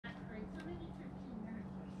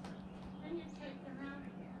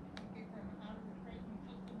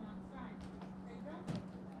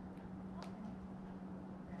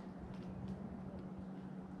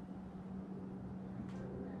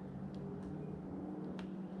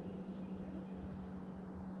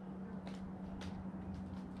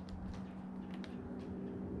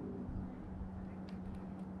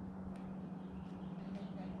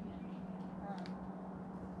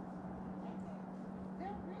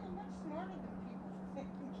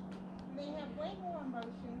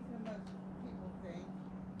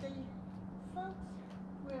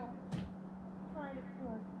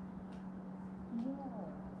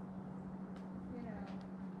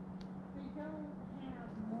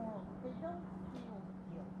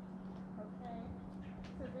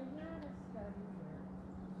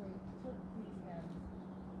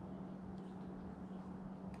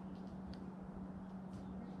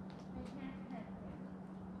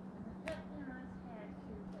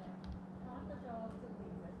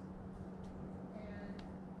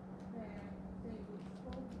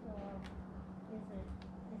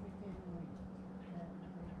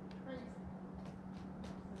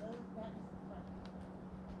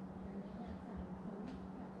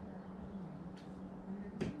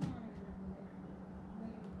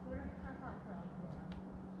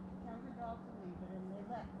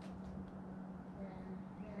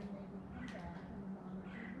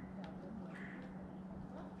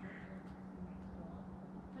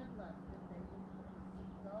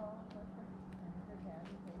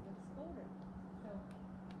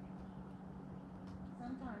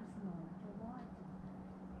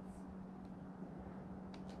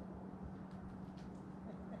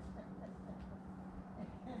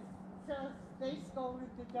They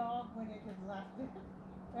scolded the dog when it had left it,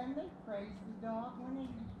 and they praised the dog when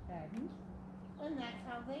it hadn't. And that's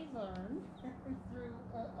how they learned through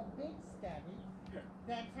a big study.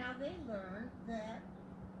 That's how they learned that,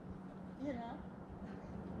 you know,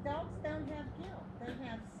 dogs don't have guilt. They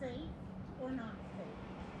have safe or not safe.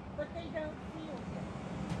 But they don't feel guilt.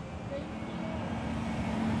 They feel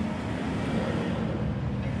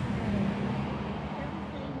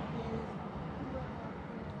everything is whoever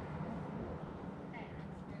is past,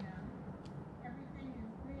 you know. Everything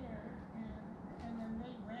is there, and then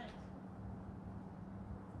they rest. There should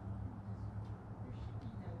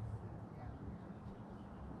be no food down there.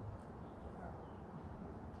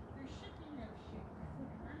 There should be no shit.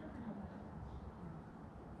 I don't know.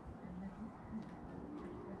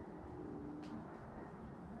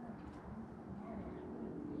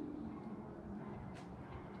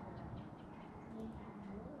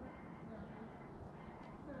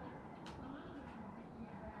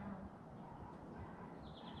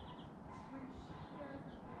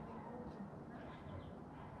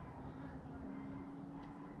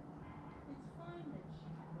 It's fine that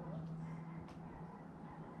she looks.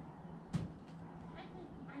 I think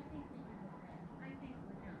we can go back. I think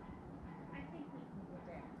we're done. I think we can go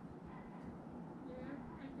back. Yeah,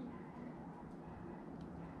 I think we can.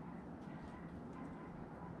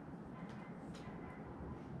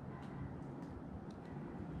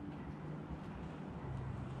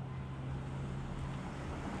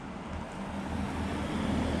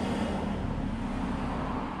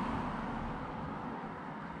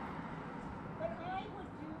 But I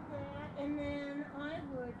would do that, and then I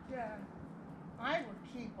would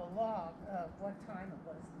keep a log of what time it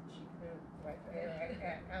was that she pooped right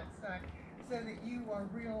there outside, so that you are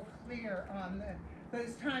real clear on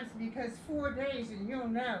those times, because 4 days and you'll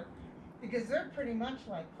know, because they're pretty much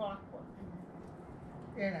like clockwork,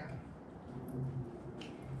 you know.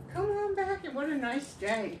 Come on back, and what a nice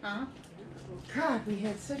day, huh? God, we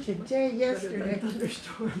had such a day yesterday.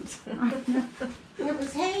 Thunderstorms. It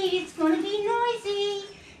was, hey, it's going to be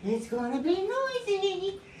noisy. It's going to be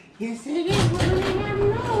noisy. Yes, it is. We're going to have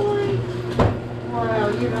noise.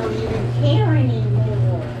 Well, you don't even care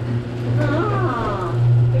anymore. Ah,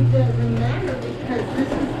 it doesn't matter because this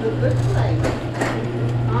is the good place.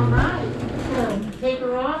 All right. So take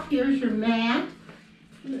her off. Here's your mat.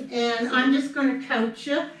 And I'm just going to coach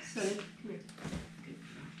you Sonny, come here.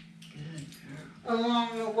 Good girl.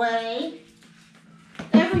 along the way.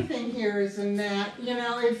 Everything here is a mat. You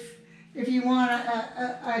know, if you want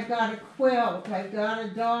I've got a quilt, I've got a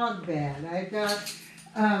dog bed, I've got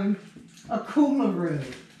a coolaroo,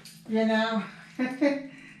 you know.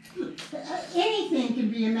 Anything can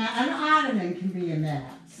be a mat. An ottoman can be a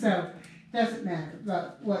mat. So it doesn't matter.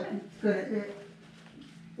 But what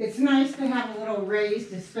it's nice to have a little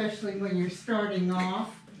raised, especially when you're starting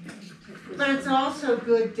off. But it's also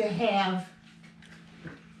good to have.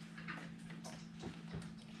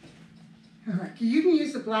 All right, you can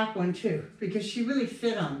use the black one too, because she really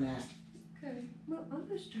fit on that. Okay. Well, I'm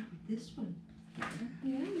going to start with this one.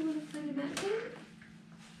 Yeah, you want to play the mat game?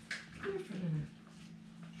 Come here for a minute.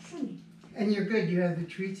 Sonny. And you're good. You have the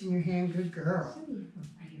treats in your hand. Good girl. Sonny,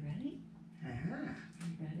 are you ready? Uh-huh. Are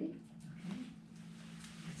you ready? Okay.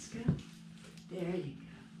 Let's go. There you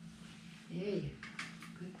go. There you go.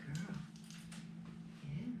 Good girl.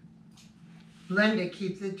 Yeah. Glenda,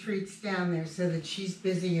 keep the treats down there so that she's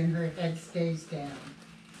busy and her head stays down.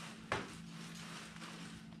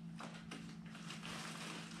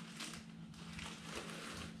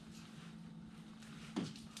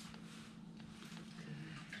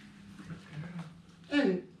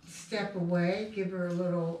 And step away, give her a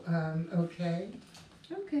little okay.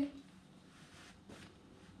 Okay.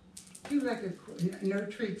 Do like no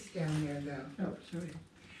treats down there though. Oh, sorry.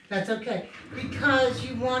 That's okay, because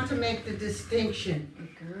you want to make the distinction.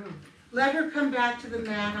 Good girl. Let her come back to the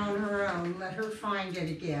mat on her own. Let her find it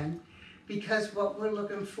again, because what we're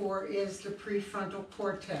looking for is the prefrontal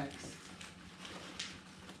cortex.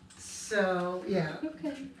 So, yeah.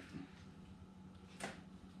 Okay.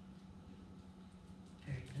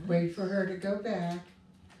 Very nice. Wait for her to go back.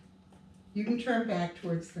 You can turn back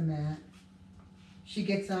towards the mat. She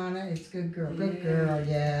gets on it. It's good girl. Good Yeah. girl.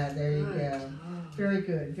 Yeah, there you Good go. girl. Very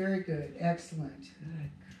good. Very good. Excellent. Good girl.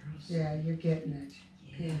 Yeah, you're getting it.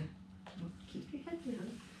 Yeah. Well, keep your head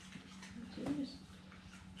down. That's yours.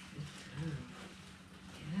 Good girl.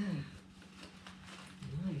 Yeah.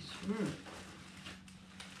 Nice work.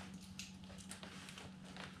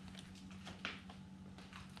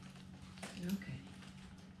 Okay.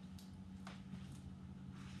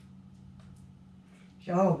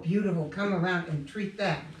 Oh, beautiful. Come around and treat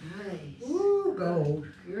that. Nice. Ooh, gold.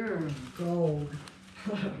 Girl. Gold.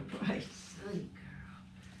 All right, sunny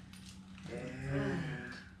girl. Yeah.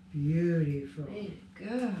 Beautiful. Way to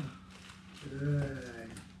go.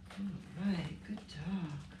 Good. All right, good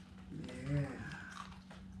dog. Yeah.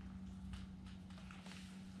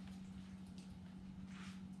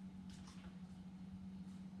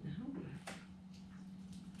 Now what?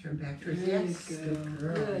 Turn back towards There yes. you go. Good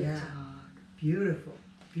girl. Good Yeah. dog. Beautiful.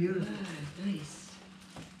 Beautiful. Good, nice.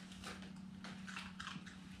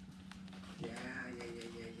 Yeah. Good.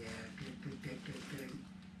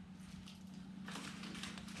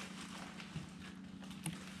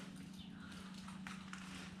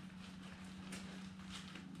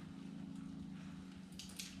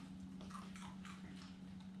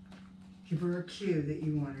 Give her a cue that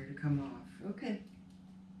you want her to come off. Okay.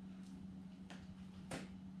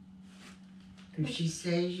 If she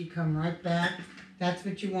stays, you come right back. That's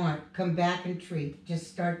what you want. Come back and treat. Just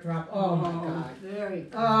start drop. Oh my God. Very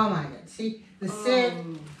good. Oh my God. See, the sit,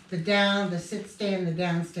 the down, the sit, stay, and the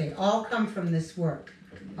down, stay all come from this work.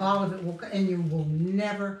 All of it will, and you will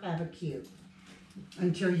never have a cue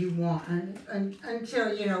until you want,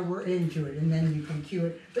 until, you know, we're into it, and then you can cue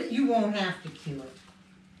it. But you won't have to cue it.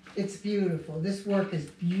 It's beautiful. This work is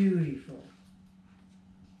beautiful.